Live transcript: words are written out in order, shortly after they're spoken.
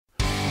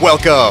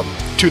Welcome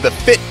to the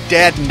Fit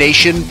Dad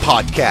Nation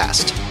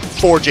podcast,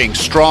 forging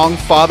strong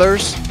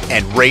fathers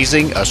and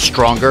raising a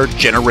stronger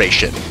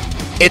generation.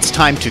 It's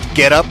time to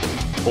get up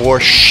or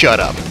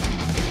shut up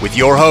with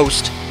your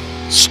host,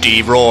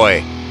 Steve Roy.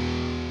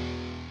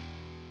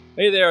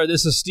 Hey there,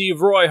 this is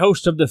Steve Roy,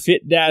 host of the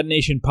Fit Dad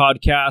Nation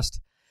podcast.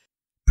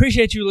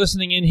 Appreciate you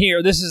listening in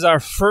here. This is our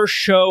first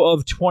show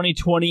of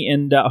 2020,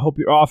 and I hope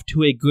you're off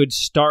to a good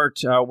start.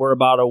 We're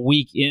about a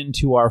week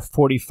into our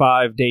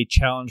 45-day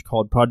challenge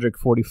called Project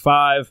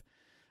 45.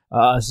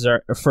 This is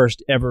our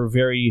first ever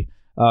very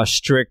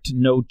strict,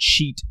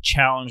 no-cheat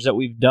challenge that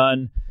we've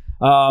done.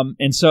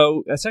 And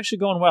so it's actually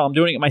going well. I'm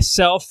doing it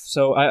myself,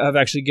 so I've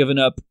actually given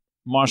up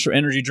Monster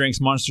Energy drinks,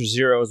 Monster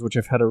Zeros, which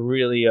I've had a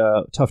really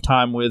tough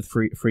time with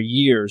for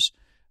years.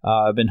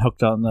 I've been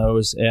hooked on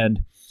those,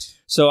 and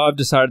so I've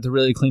decided to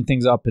really clean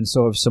things up, and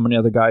so have so many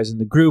other guys in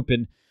the group.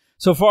 And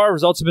so far,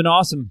 results have been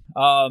awesome.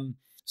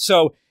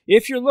 So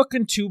if you're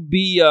looking to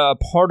be a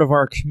part of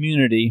our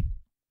community,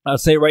 I'd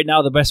say right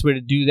now the best way to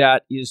do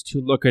that is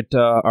to look at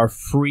our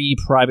free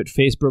private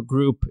Facebook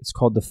group. It's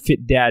called the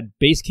Fit Dad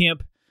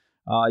Basecamp.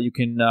 You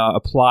can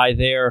apply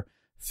there,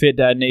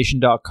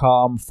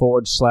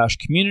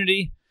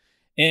 fitdadnation.com/community.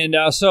 And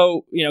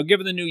so,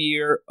 given the new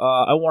year,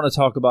 I want to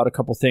talk about a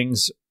couple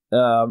things,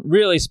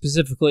 really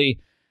specifically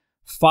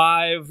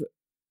 5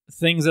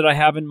 things that I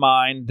have in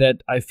mind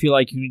that I feel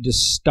like you need to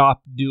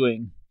stop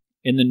doing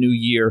in the new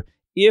year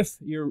if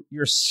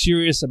you're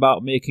serious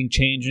about making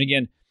change. And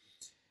again,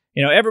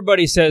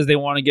 everybody says they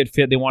want to get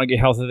fit, they want to get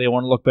healthy, they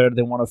want to look better,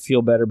 they want to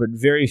feel better, but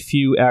very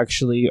few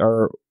actually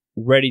are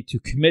ready to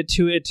commit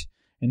to it,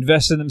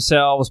 invest in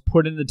themselves,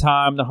 put in the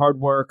time, the hard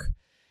work,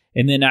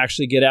 and then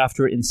actually get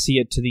after it and see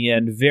it to the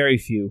end. Very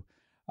few.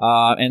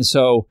 And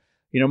so,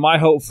 my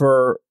hope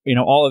for,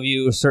 all of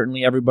you,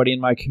 certainly everybody in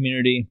my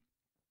community,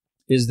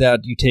 is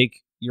that you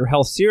take your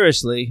health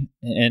seriously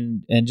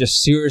and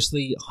just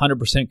seriously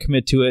 100%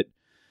 commit to it.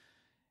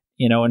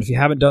 And if you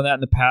haven't done that in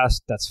the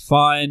past, that's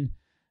fine.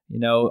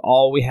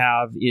 All we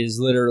have is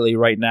literally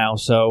right now.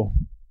 So,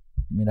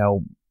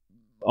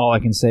 all I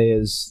can say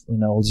is,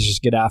 let's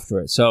just get after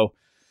it. So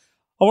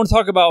I want to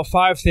talk about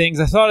 5 things.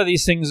 I thought of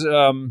these things.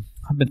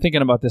 I've been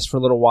thinking about this for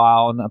a little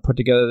while, and I put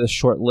together this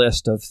short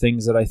list of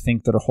things that I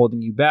think that are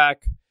holding you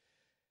back.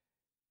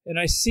 And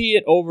I see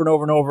it over and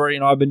over and over.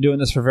 I've been doing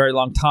this for a very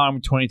long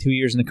time, 22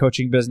 years in the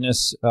coaching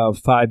business,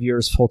 5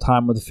 years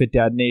full-time with the Fit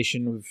Dad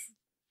Nation. We've,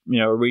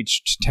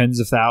 reached tens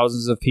of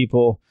thousands of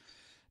people,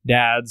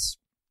 dads.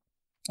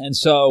 And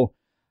so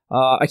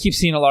I keep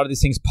seeing a lot of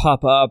these things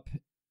pop up.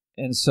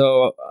 And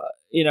so,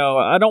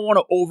 I don't want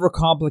to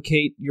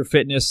overcomplicate your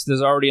fitness.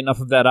 There's already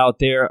enough of that out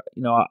there.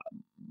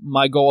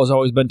 My goal has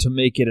always been to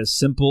make it as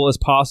simple as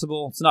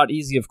possible. It's not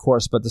easy, of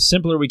course, but the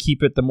simpler we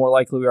keep it, the more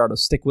likely we are to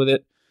stick with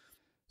it.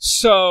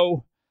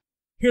 So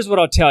here's what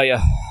I'll tell you.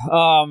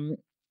 The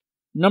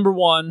number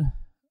one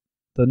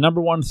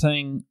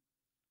thing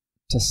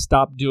to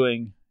stop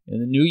doing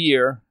in the new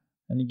year,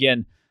 and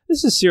again,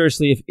 this is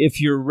seriously if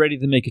you're ready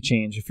to make a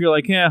change. If you're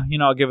like,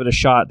 I'll give it a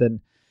shot,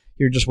 then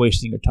you're just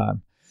wasting your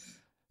time.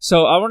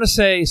 So I want to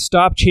say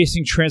stop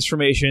chasing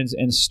transformations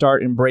and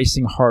start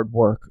embracing hard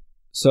work.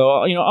 So,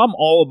 I'm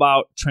all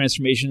about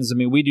transformations. I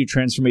mean, we do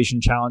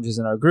transformation challenges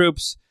in our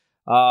groups,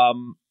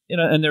 and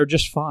they're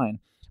just fine.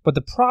 But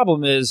the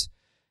problem is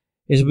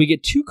we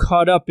get too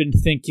caught up in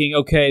thinking,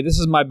 okay, this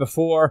is my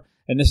before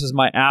and this is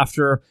my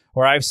after,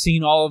 or I've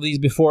seen all of these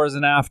befores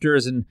and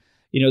afters. And,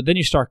 then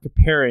you start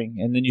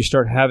comparing, and then you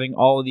start having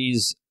all of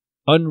these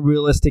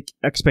unrealistic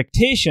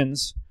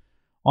expectations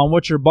on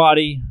what your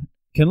body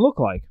can look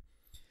like.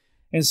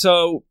 And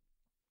so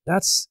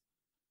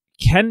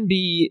can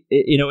be,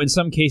 in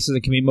some cases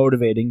it can be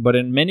motivating, but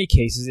in many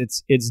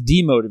cases it's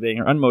demotivating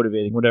or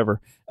unmotivating,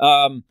 whatever.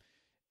 And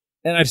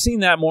I've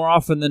seen that more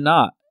often than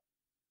not.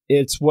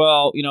 It's,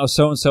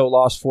 so-and-so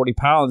lost 40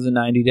 pounds in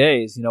 90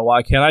 days.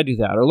 Why can't I do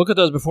that? Or look at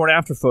those before and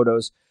after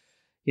photos.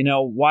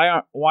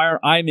 Why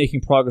aren't I making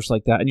progress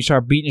like that? And you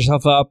start beating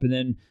yourself up, and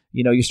then,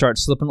 you start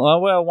slipping. Oh,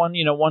 well,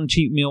 one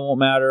cheat meal won't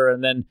matter.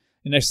 And then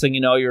the next thing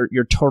you know,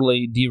 you're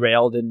totally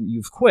derailed and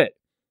you've quit,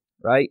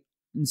 right?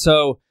 And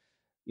so,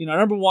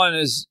 number one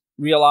is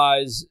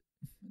realize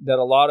that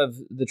a lot of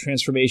the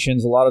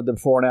transformations, a lot of the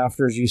before and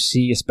afters you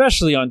see,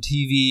 especially on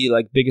TV,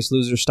 like Biggest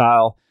Loser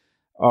style,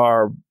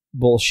 are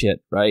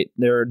bullshit, right?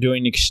 They're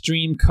doing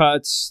extreme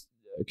cuts.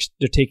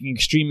 They're taking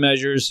extreme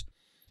measures.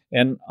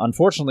 And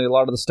unfortunately, a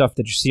lot of the stuff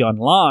that you see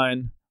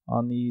online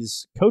on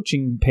these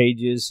coaching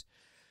pages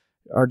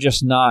are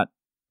just not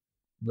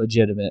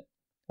legitimate.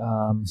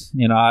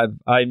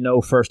 I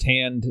know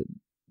firsthand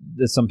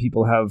that some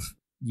people have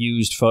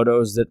used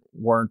photos that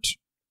weren't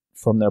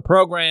from their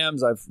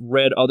programs. I've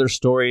read other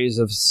stories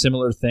of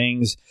similar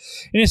things.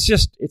 And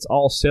it's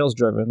all sales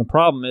driven. And the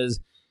problem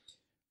is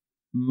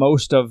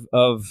most of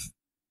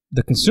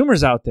the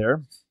consumers out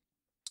there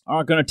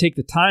aren't going to take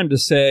the time to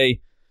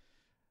say,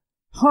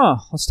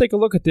 let's take a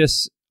look at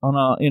this on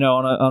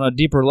a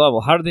deeper level.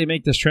 How do they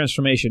make this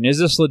transformation? Is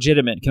this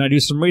legitimate? Can I do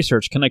some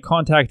research? Can I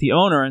contact the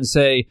owner and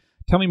say,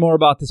 tell me more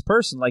about this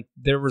person? Like,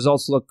 their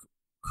results look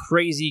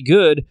crazy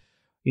good.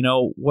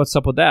 What's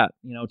up with that?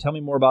 Tell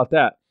me more about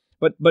that.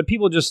 But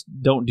people just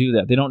don't do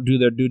that. They don't do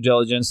their due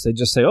diligence. They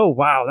just say, oh,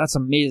 wow, that's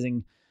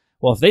amazing.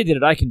 Well, if they did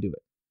it, I can do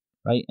it,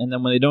 right? And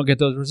then when they don't get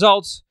those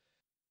results,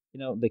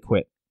 they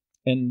quit.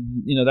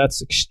 And,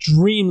 that's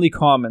extremely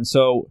common.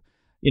 So,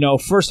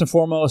 first and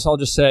foremost, I'll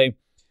just say,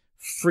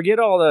 forget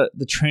all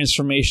the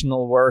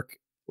transformational work.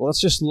 Let's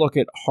just look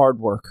at hard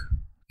work,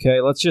 okay?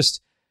 Let's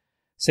just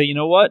say, you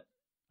know what?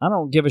 I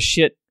don't give a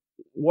shit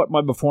what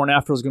my before and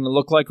after is going to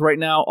look like right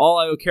now. All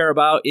I care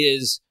about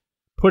is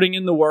putting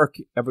in the work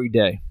every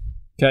day,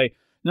 okay?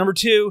 Number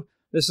 2,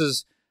 this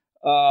is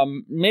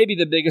maybe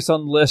the biggest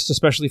on the list,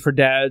 especially for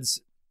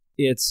dads.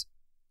 It's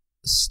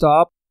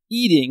stop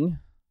eating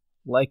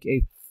like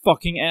a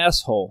fucking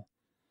asshole,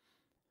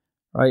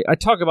 right? I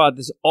talk about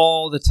this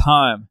all the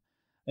time,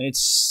 and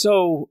it's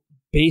so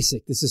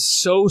basic. This is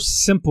so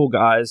simple,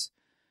 guys,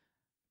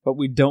 but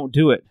we don't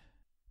do it.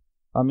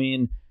 I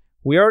mean,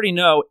 we already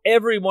know,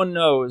 everyone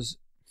knows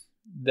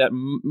that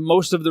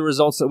most of the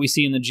results that we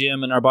see in the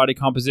gym and our body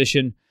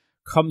composition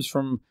comes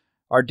from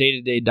our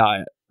day-to-day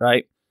diet,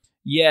 right?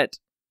 Yet,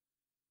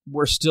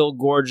 we're still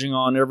gorging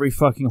on every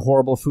fucking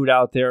horrible food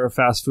out there,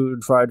 fast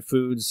food, fried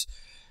foods,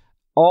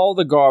 all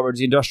the garbage,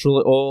 the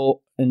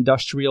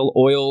industrial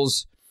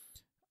oils,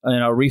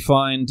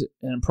 refined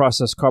and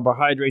processed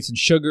carbohydrates and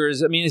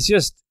sugars. I mean, it's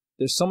just,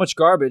 there's so much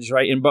garbage,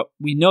 right? But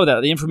we know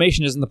that. The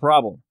information isn't the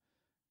problem.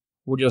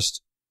 We're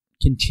just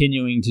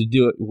continuing to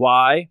do it.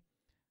 Why?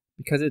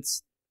 Because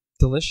it's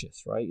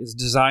delicious, right? It's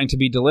designed to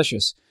be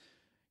delicious.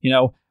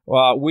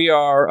 We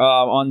are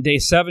on day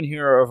 7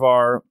 here of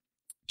our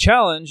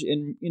challenge,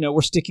 and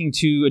we're sticking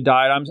to a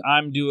diet.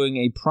 I'm doing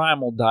a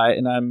primal diet,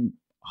 and I'm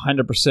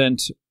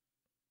 100%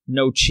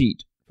 no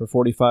cheat for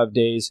 45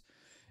 days.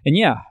 And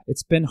yeah,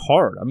 it's been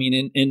hard. I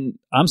mean, and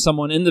I'm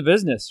someone in the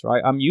business,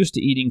 right? I'm used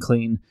to eating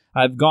clean.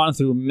 I've gone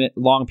through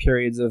long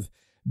periods of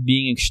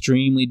being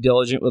extremely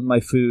diligent with my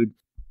food,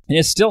 and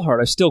it's still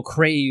hard. I still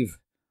crave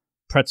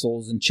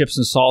pretzels and chips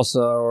and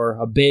salsa or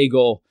a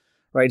bagel,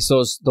 right?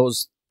 So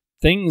those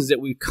things that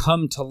we've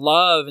come to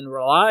love and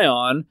rely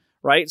on,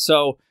 right?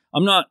 So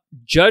I'm not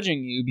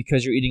judging you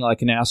because you're eating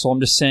like an asshole. I'm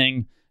just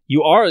saying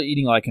you are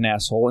eating like an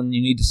asshole and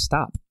you need to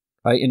stop,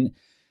 right? And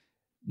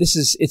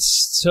it's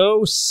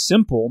so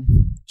simple.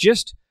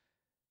 Just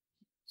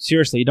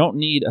seriously, you don't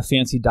need a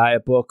fancy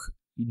diet book.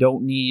 You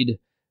don't need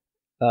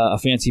a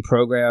fancy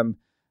program.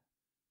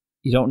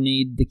 You don't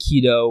need the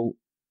keto.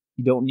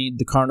 You don't need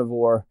the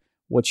carnivore.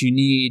 What you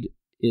need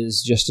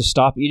is just to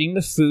stop eating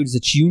the foods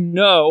that you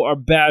know are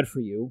bad for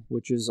you,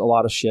 which is a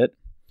lot of shit.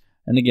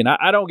 And again,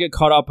 I don't get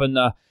caught up in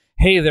the,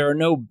 hey, there are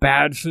no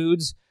bad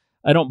foods.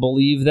 I don't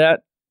believe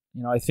that.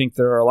 I think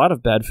there are a lot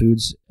of bad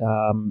foods.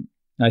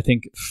 I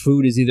think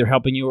food is either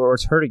helping you or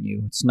it's hurting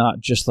you. It's not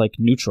just like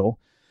neutral.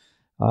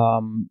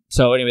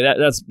 So anyway,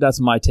 that's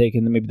my take,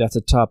 and maybe that's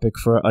a topic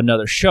for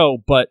another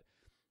show. But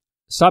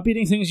stop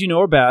eating things you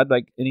know are bad,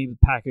 like any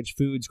packaged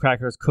foods,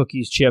 crackers,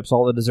 cookies, chips,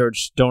 all the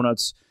desserts,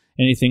 donuts,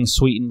 anything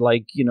sweetened,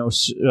 like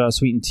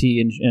sweetened tea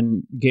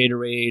and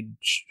Gatorade,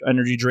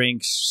 energy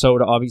drinks,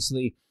 soda,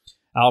 obviously.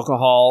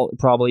 Alcohol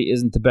probably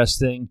isn't the best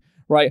thing,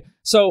 right?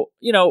 So,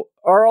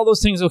 are all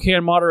those things okay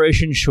in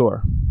moderation?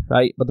 Sure,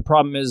 right? But the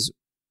problem is,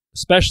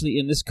 especially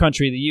in this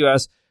country, the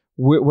U.S.,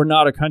 we're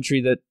not a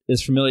country that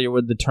is familiar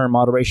with the term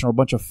moderation. We're a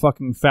bunch of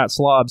fucking fat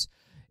slobs.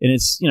 And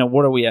it's,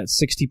 what are we at?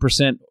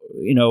 60%,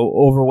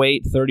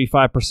 overweight,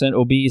 35%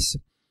 obese.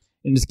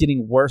 And it's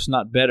getting worse,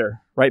 not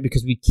better, right?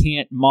 Because we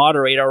can't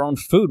moderate our own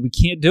food. We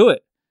can't do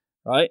it,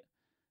 right?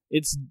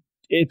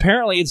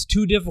 Apparently it's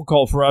too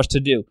difficult for us to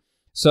do.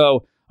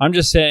 So I'm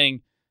just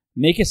saying,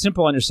 make it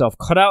simple on yourself.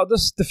 Cut out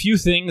the few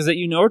things that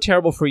you know are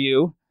terrible for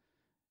you,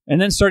 and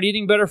then start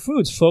eating better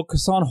foods.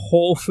 Focus on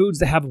whole foods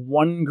that have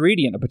one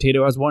ingredient. A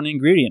potato has one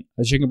ingredient.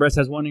 A chicken breast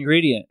has one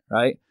ingredient,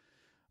 right?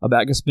 A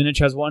bag of spinach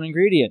has one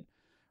ingredient,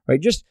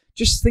 right? Just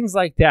things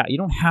like that. You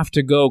don't have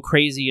to go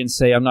crazy and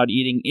say, I'm not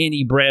eating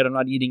any bread, I'm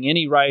not eating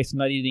any rice, I'm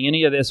not eating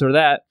any of this or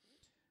that.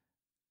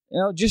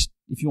 Just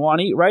if you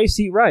want to eat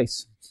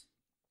rice,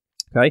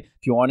 okay?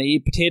 If you want to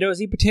eat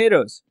potatoes, eat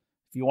potatoes.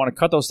 If you want to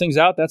cut those things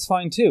out, that's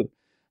fine too.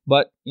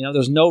 But,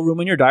 there's no room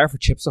in your diet for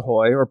Chips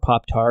Ahoy or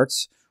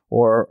Pop-Tarts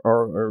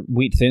or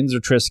Wheat Thins or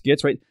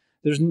Triscuits, right?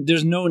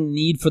 There's no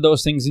need for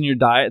those things in your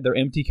diet. They're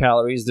empty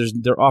calories.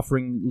 They're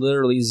offering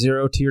literally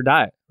zero to your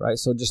diet, right?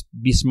 So just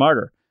be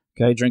smarter,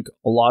 okay? Drink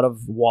a lot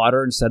of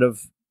water instead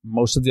of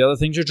most of the other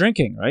things you're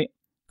drinking, right?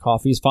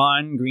 Coffee's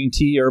fine. Green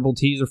tea, herbal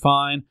teas are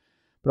fine.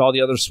 But all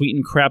the other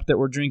sweetened crap that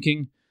we're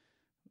drinking,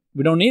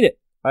 we don't need it,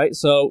 right?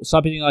 So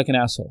stop eating like an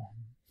asshole.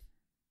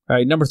 All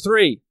right, number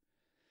 3,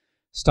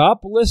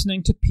 stop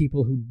listening to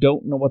people who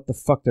don't know what the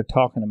fuck they're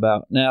talking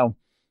about. Now,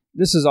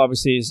 this is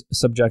obviously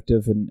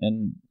subjective,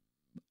 and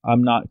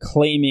I'm not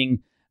claiming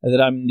that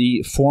I'm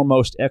the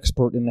foremost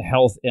expert in the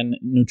health and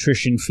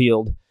nutrition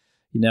field.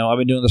 I've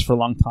been doing this for a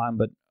long time,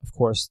 but of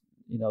course,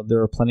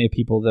 there are plenty of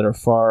people that are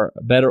far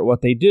better at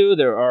what they do.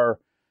 There are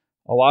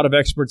a lot of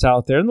experts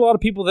out there and a lot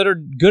of people that are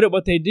good at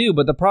what they do.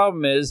 But the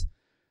problem is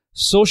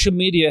social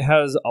media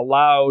has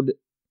allowed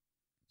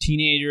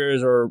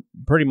teenagers or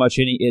pretty much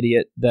any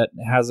idiot that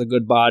has a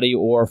good body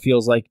or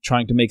feels like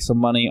trying to make some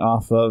money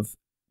off of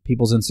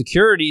people's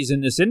insecurities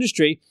in this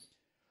industry,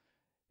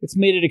 it's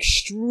made it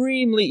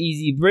extremely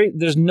easy.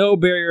 There's no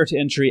barrier to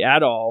entry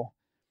at all.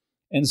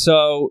 And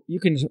so you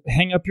can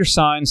hang up your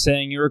sign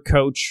saying you're a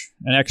coach,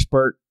 an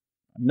expert.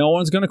 No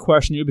one's going to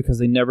question you because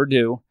they never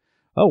do.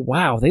 Oh,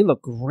 wow, they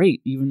look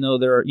great, even though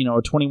they're, a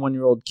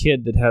 21-year-old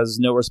kid that has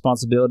no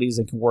responsibilities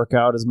and can work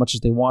out as much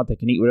as they want. They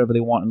can eat whatever they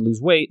want and lose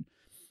weight.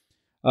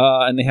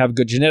 And they have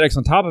good genetics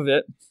on top of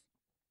it.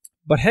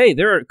 But hey,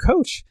 they're a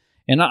coach.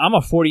 And I'm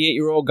a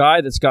 48-year-old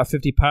guy that's got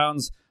 50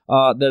 pounds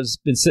that's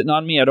been sitting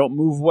on me. I don't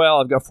move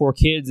well. I've got 4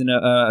 kids and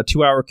a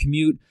 2-hour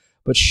commute.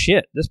 But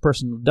shit, this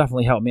person will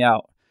definitely help me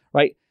out,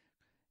 right?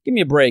 Give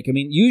me a break. I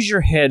mean, use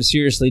your head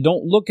seriously.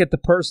 Don't look at the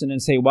person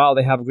and say, wow,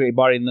 they have a great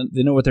body and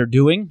they know what they're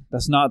doing.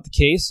 That's not the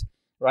case,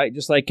 right?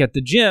 Just like at the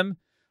gym,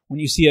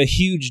 when you see a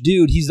huge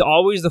dude, he's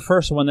always the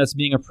first one that's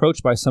being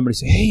approached by somebody.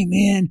 Say, hey,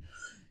 man,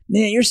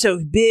 you're so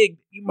big.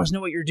 You must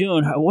know what you're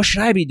doing. What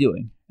should I be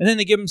doing? And then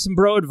they give them some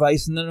bro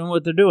advice and they don't know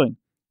what they're doing,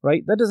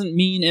 right? That doesn't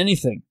mean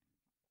anything,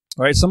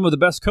 right? Some of the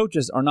best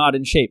coaches are not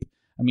in shape.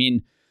 I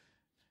mean,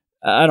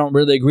 I don't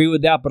really agree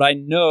with that, but I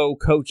know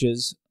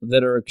coaches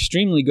that are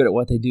extremely good at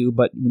what they do,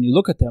 but when you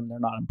look at them, they're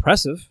not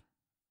impressive,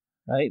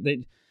 right?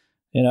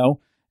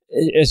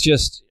 It's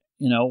just,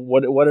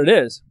 what it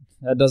is.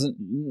 That doesn't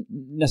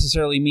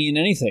necessarily mean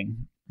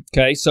anything,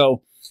 okay?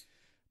 So,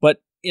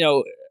 but,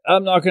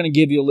 I'm not going to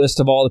give you a list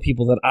of all the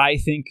people that I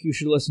think you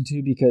should listen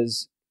to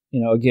because,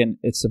 again,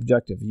 it's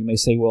subjective. You may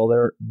say,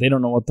 well, they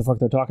don't know what the fuck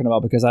they're talking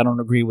about because I don't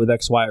agree with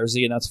X, Y, or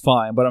Z, and that's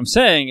fine. What I'm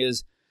saying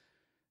is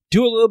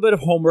do a little bit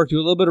of homework, do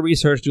a little bit of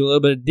research, do a little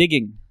bit of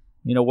digging.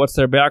 What's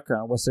their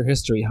background? What's their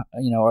history?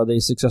 Are they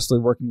successfully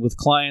working with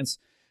clients?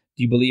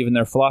 Do you believe in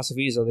their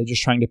philosophies? Are they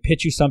just trying to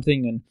pitch you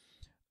something? And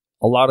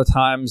a lot of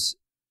times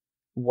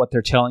what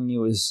they're telling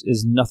you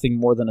is nothing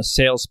more than a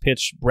sales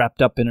pitch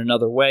wrapped up in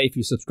another way. If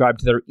you subscribe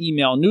to their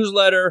email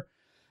newsletter,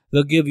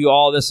 they'll give you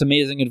all this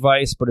amazing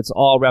advice, but it's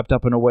all wrapped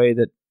up in a way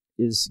that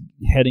is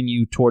heading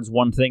you towards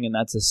one thing, and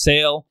that's a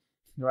sale,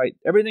 right?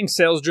 Everything's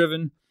sales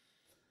driven.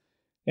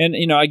 And,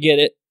 I get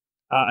it.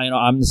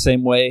 I'm the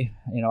same way.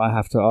 I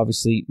have to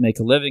obviously make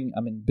a living.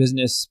 I'm in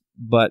business,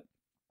 but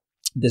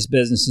this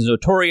business is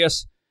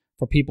notorious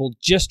for people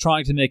just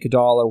trying to make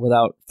 $1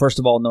 without, first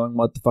of all, knowing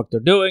what the fuck they're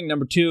doing.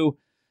 Number 2,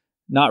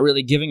 not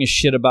really giving a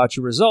shit about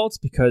your results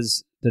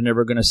because they're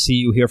never going to see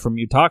you, hear from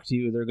you, talk to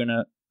you. They're going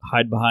to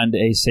hide behind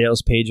a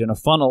sales page and a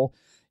funnel.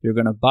 You're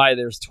going to buy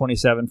their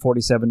 $27,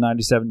 $47,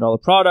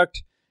 $97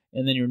 product,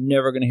 and then you're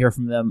never going to hear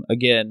from them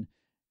again.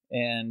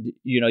 And,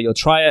 you'll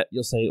try it.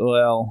 You'll say,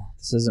 well,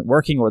 this isn't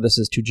working, or this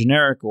is too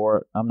generic,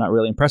 or I'm not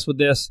really impressed with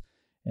this.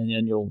 And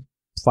then you'll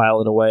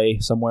file it away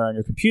somewhere on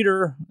your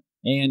computer,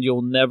 and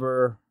you'll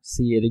never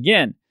see it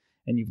again.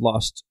 And you've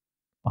lost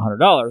 $100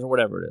 or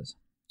whatever it is.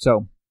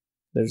 So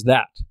there's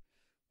that.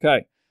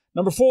 Okay.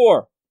 Number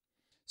 4,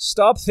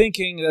 stop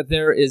thinking that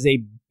there is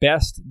a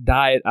best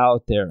diet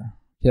out there.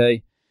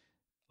 Okay.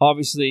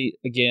 Obviously,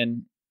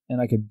 again,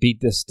 and I could beat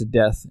this to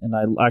death, and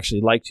I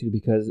actually like to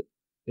because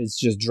it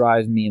just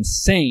drives me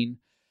insane.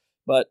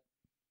 But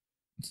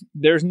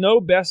there's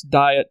no best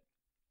diet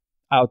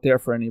out there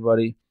for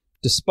anybody,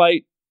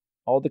 despite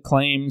all the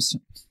claims.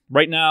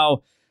 Right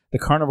now, the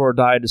carnivore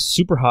diet is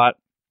super hot.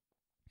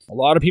 A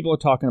lot of people are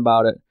talking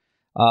about it.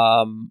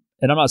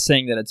 And I'm not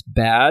saying that it's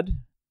bad,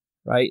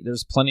 right?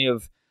 There's plenty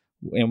of,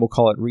 and we'll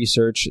call it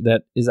research,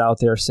 that is out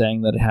there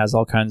saying that it has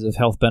all kinds of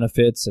health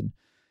benefits. And,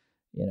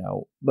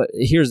 but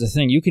here's the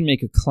thing. You can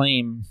make a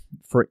claim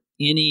for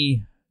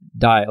any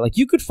diet. Like,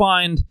 you could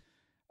find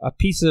a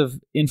piece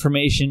of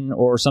information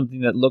or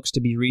something that looks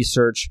to be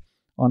research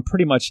on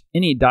pretty much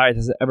any diet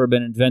that's ever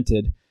been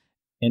invented,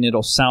 and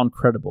it'll sound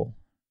credible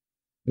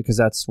because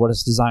that's what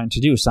it's designed to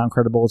do, sound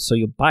credible, so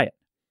you'll buy it,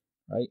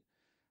 right?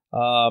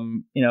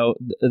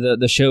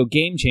 The show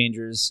Game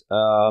Changers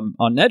on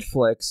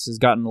Netflix has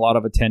gotten a lot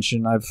of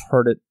attention. I've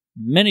heard it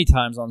many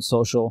times on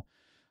social.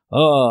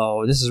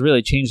 Oh, this has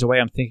really changed the way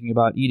I'm thinking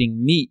about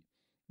eating meat,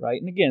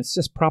 right? And again, it's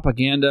just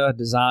propaganda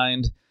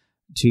designed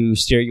to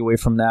steer you away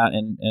from that,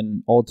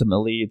 and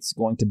ultimately it's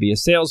going to be a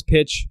sales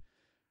pitch.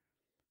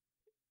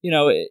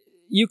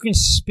 You can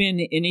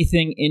spin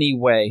anything any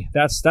way.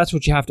 That's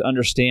what you have to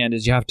understand,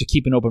 is you have to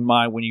keep an open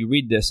mind when you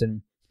read this.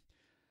 And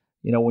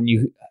when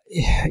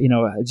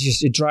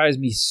it drives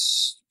me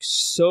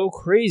so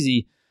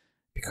crazy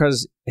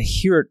because I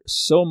hear it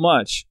so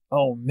much.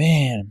 Oh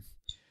man,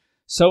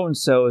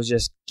 so-and-so is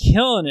just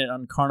killing it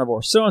on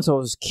carnivore. So-and-so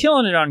is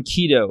killing it on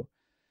keto.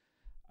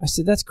 I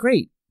said, that's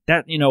great.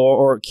 That,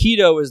 or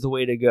keto is the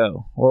way to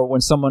go. Or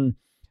when someone,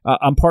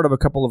 I'm part of a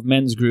couple of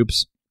men's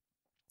groups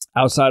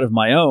outside of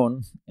my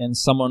own, and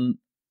someone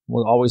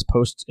will always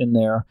post in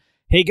there,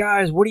 hey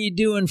guys, what are you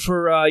doing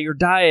for your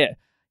diet?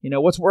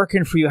 What's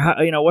working for you? How,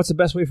 what's the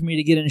best way for me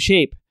to get in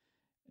shape?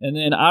 And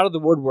then out of the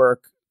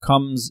woodwork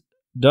comes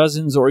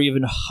dozens or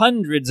even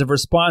hundreds of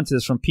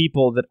responses from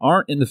people that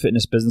aren't in the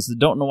fitness business, that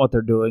don't know what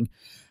they're doing,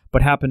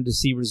 but happen to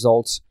see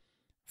results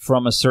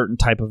from a certain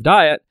type of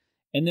diet.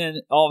 And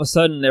then all of a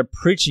sudden they're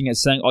preaching it,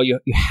 saying, oh, you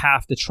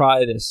have to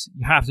try this.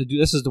 You have to do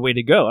this is the way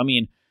to go. I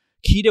mean,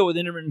 keto with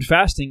intermittent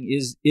fasting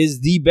is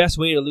the best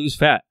way to lose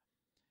fat.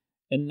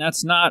 And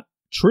that's not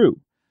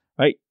true,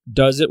 right?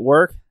 Does it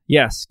work?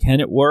 Yes.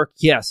 Can it work?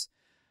 Yes.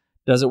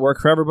 Does it work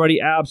for everybody?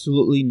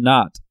 Absolutely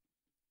not.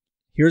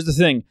 Here's the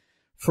thing.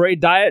 For a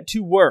diet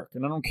to work,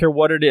 and I don't care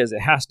what it is,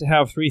 it has to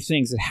have three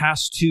things. It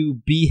has to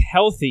be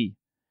healthy,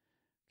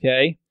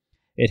 okay?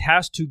 It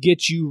has to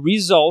get you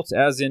results,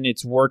 as in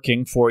it's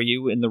working for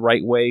you in the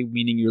right way,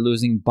 meaning you're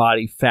losing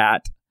body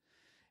fat.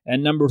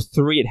 And number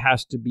three, it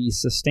has to be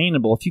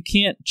sustainable. If you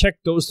can't check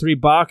those three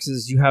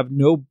boxes, you have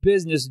no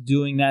business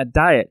doing that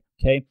diet,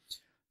 okay?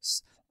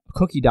 A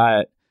cookie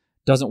diet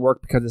doesn't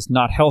work because it's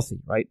not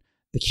healthy, right?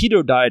 The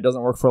keto diet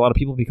doesn't work for a lot of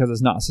people because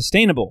it's not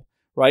sustainable,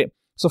 right?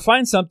 So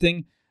find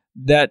something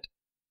that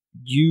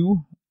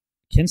you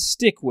can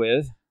stick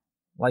with.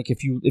 Like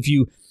if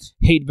you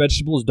hate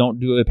vegetables, don't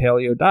do a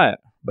paleo diet.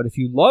 But if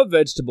you love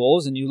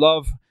vegetables and you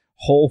love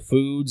whole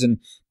foods and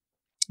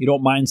you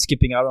don't mind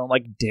skipping out on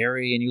like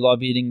dairy and you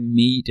love eating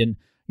meat and,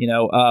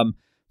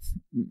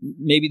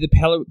 maybe the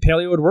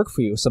paleo would work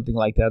for you, something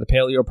like that. The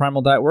paleo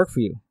primal diet work for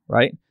you,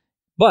 right?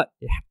 But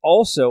it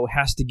also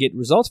has to get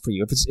results for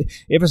you.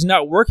 If it's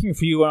not working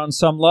for you on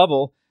some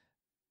level,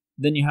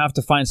 then you have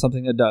to find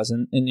something that does.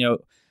 And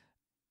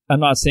I'm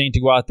not saying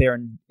to go out there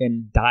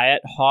and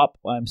diet hop.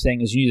 What I'm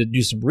saying is you need to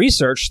do some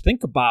research,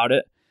 think about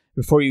it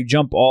before you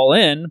jump all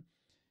in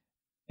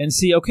and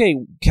see, okay,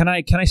 can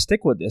I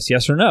stick with this?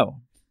 Yes or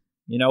no?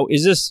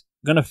 Is this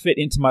going to fit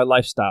into my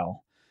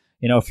lifestyle?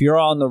 If you're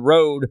on the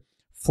road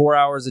 4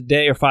 hours a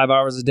day or 5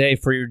 hours a day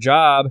for your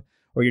job,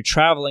 or you're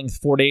traveling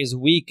 4 days a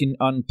week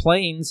on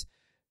planes,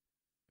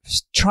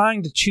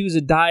 trying to choose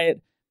a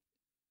diet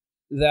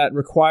that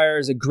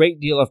requires a great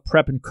deal of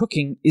prep and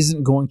cooking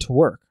isn't going to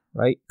work,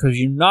 right? Because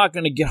you're not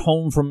going to get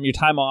home from your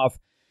time off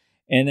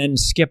and then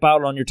skip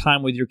out on your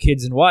time with your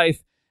kids and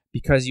wife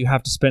because you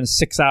have to spend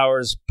 6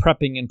 hours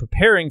prepping and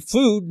preparing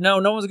food. No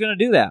one's going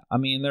to do that. I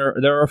mean,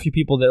 there are a few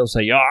people that will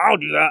say, yeah, I'll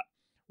do that,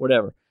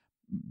 whatever.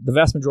 The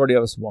vast majority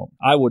of us won't.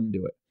 I wouldn't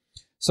do it.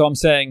 So I'm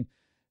saying,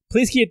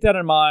 please keep that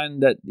in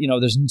mind that,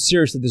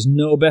 there's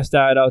no best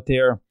diet out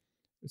there.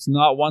 It's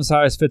not one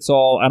size fits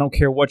all. I don't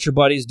care what your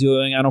buddy's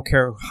doing. I don't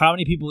care how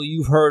many people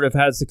you've heard have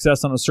had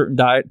success on a certain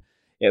diet.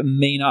 It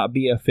may not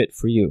be a fit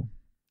for you.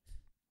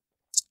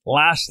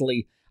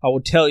 Lastly, I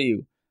will tell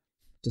you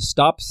to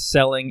stop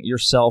selling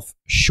yourself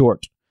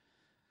short.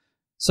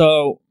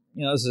 So,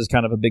 this is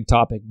kind of a big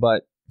topic,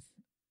 but,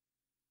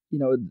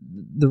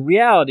 the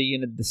reality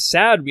and the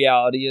sad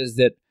reality is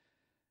that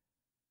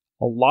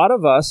a lot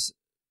of us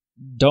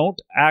don't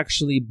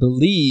actually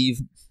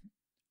believe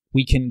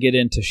we can get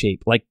into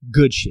shape, like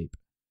good shape,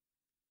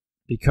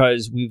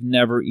 because we've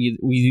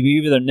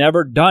either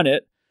never done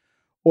it,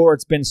 or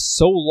it's been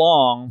so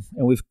long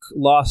and we've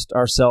lost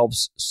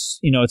ourselves.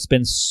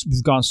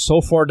 We've gone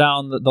so far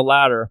down the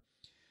ladder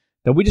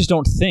that we just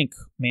don't think,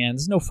 man,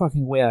 there's no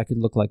fucking way I could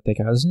look like that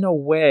guy. There's no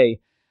way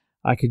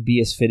I could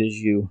be as fit as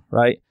you,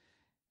 right?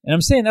 And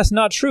I'm saying that's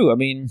not true. I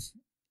mean,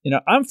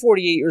 I'm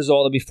 48 years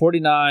old. I'll be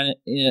 49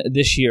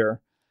 this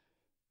year.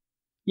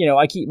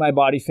 I keep my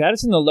body fat.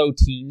 It's in the low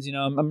teens.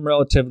 I'm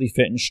relatively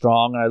fit and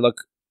strong, and I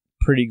look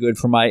pretty good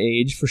for my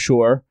age, for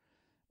sure.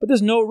 But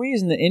there's no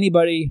reason that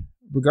anybody,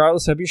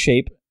 regardless of your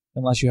shape,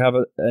 unless you have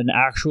an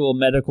actual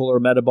medical or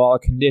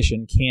metabolic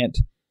condition, can't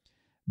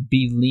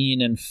be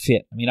lean and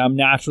fit. I mean, I'm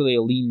naturally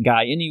a lean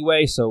guy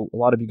anyway, so a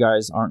lot of you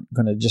guys aren't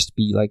going to just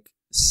be like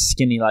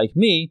skinny like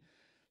me.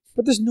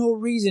 But there's no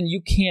reason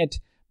you can't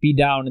be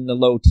down in the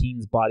low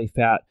teens body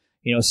fat.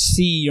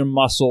 See your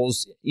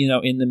muscles,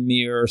 in the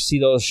mirror, see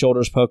those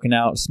shoulders poking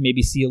out,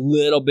 maybe see a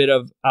little bit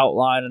of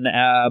outline in the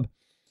ab,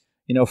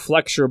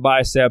 flex your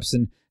biceps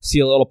and see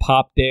a little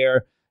pop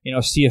there,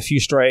 see a few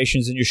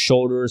striations in your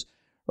shoulders,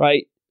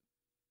 right?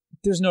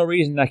 There's no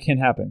reason that can't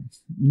happen.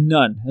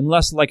 None.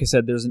 Unless, like I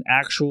said, there's an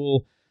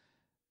actual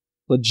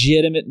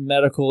legitimate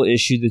medical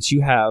issue that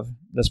you have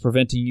that's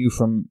preventing you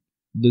from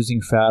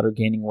losing fat or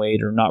gaining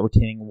weight or not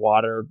retaining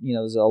water.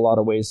 There's a lot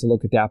of ways to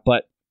look at that.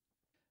 But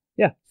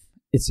yeah,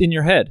 it's in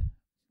your head.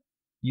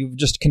 You've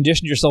just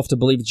conditioned yourself to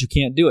believe that you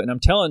can't do it. And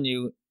I'm telling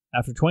you,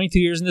 after 22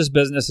 years in this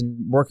business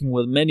and working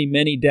with many,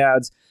 many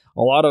dads,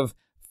 a lot of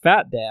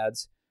fat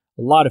dads,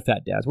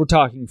 we're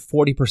talking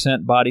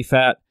 40% body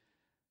fat,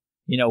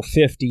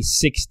 50,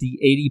 60,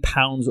 80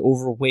 pounds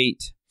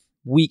overweight,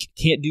 weak,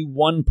 can't do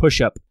one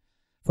push-up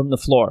from the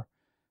floor.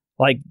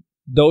 Like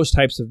those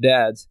types of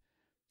dads.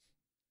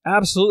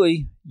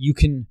 Absolutely, you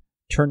can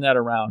turn that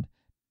around.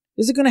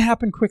 Is it going to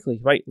happen quickly,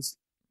 right?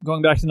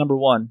 Going back to number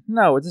one.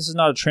 No, this is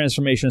not a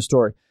transformation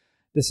story.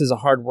 This is a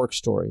hard work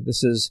story.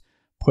 This is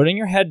putting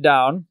your head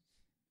down,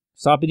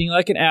 stop eating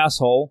like an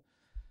asshole,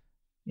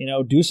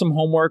 do some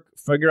homework,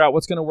 figure out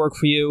what's going to work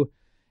for you,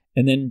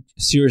 and then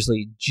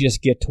seriously,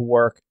 just get to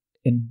work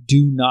and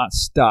do not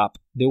stop.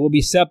 There will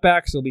be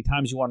setbacks. There'll be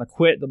times you want to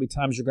quit. There'll be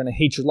times you're going to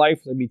hate your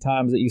life. There'll be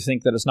times that you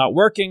think that it's not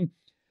working.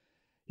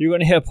 You're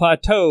going to hit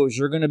plateaus.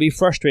 You're going to be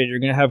frustrated. You're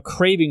going to have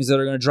cravings that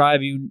are going to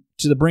drive you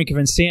to the brink of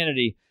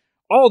insanity.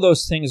 All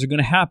those things are going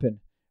to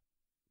happen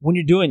when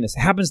you're doing this. It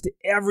happens to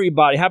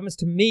everybody. It happens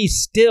to me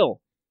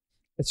still.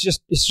 It's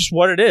just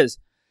what it is.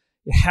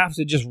 You have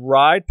to just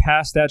ride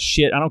past that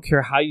shit. I don't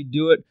care how you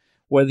do it,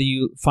 whether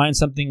you find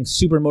something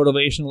super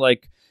motivational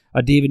like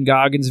a David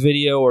Goggins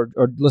video or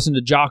listen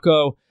to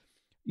Jocko,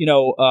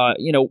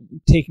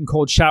 taking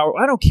cold shower.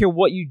 I don't care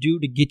what you do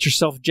to get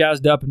yourself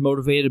jazzed up and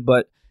motivated,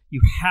 but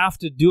you have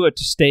to do it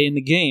to stay in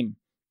the game.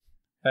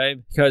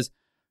 Okay? Because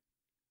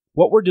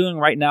what we're doing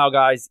right now,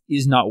 guys,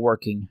 is not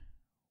working.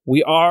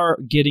 We are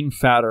getting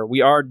fatter.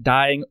 We are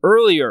dying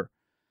earlier.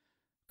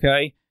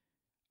 Okay?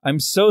 I'm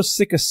so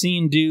sick of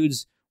seeing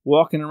dudes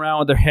walking around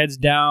with their heads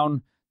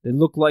down. They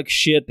look like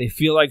shit. They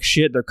feel like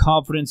shit. Their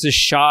confidence is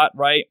shot,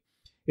 right?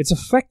 It's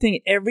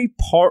affecting every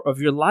part of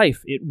your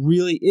life. It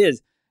really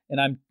is.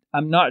 And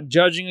I'm not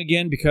judging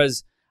again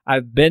because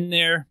I've been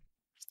there.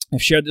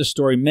 I've shared this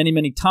story many,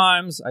 many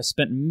times. I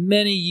spent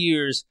many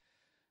years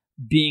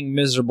being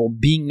miserable,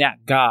 being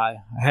that guy.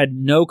 I had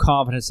no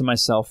confidence in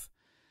myself.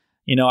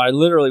 I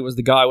literally was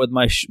the guy with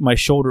my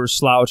shoulders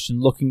slouched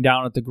and looking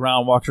down at the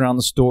ground, walking around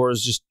the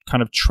stores, just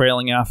kind of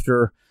trailing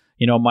after,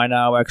 my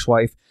now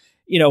ex-wife.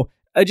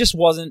 I just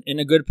wasn't in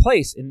a good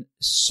place. And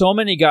so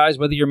many guys,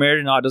 whether you're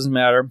married or not, doesn't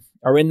matter,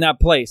 are in that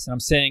place. And I'm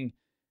saying,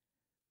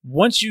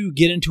 once you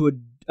get into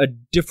a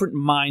different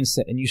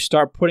mindset and you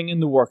start putting in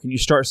the work and you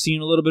start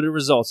seeing a little bit of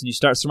results and you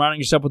start surrounding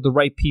yourself with the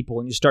right people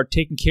and you start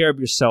taking care of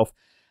yourself,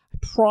 I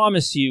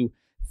promise you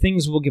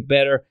things will get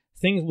better.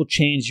 Things will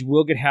change. You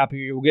will get happier.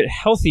 You will get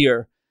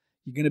healthier.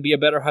 You're going to be a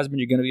better husband.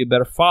 You're going to be a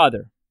better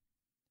father.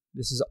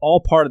 This is all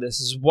part of this.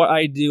 This is what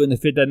I do in the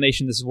Fit Dad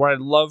Nation. This is what I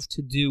love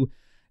to do.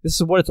 This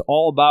is what it's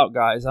all about,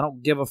 guys. I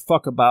don't give a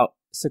fuck about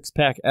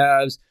six-pack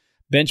abs,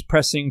 bench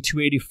pressing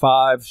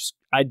 285.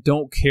 I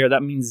don't care.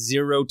 That means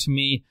zero to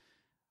me.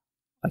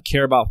 I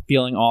care about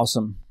feeling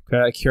awesome.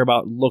 Okay? I care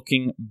about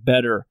looking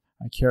better.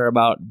 I care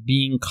about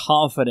being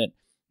confident.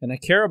 And I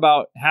care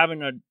about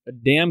having a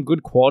damn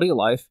good quality of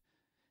life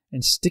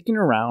and sticking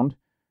around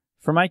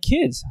for my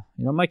kids.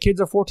 My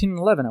kids are 14 and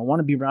 11. I want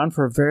to be around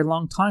for a very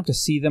long time to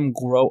see them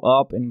grow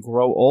up and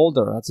grow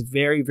older. That's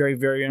very, very,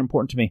 very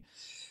important to me.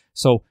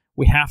 So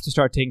we have to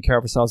start taking care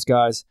of ourselves,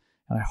 guys.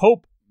 And I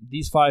hope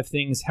these 5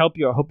 things help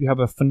you. I hope you have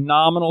a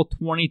phenomenal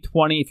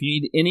 2020. If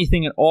you need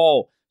anything at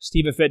all,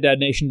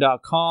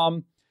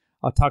 steve@fitdadnation.com.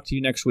 I'll talk to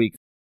you next week.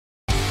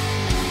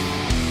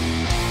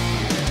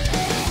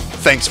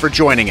 Thanks for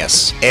joining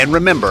us. And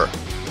remember,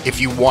 if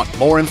you want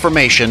more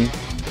information,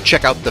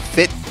 check out the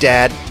Fit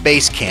Dad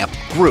Basecamp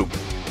group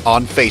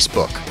on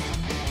Facebook.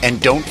 And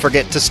don't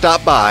forget to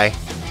stop by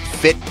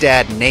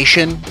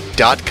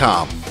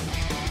fitdadnation.com.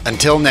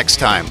 Until next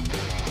time,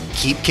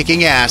 keep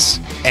kicking ass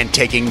and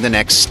taking the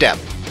next step.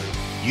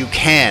 You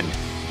can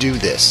do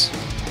this,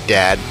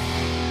 Dad.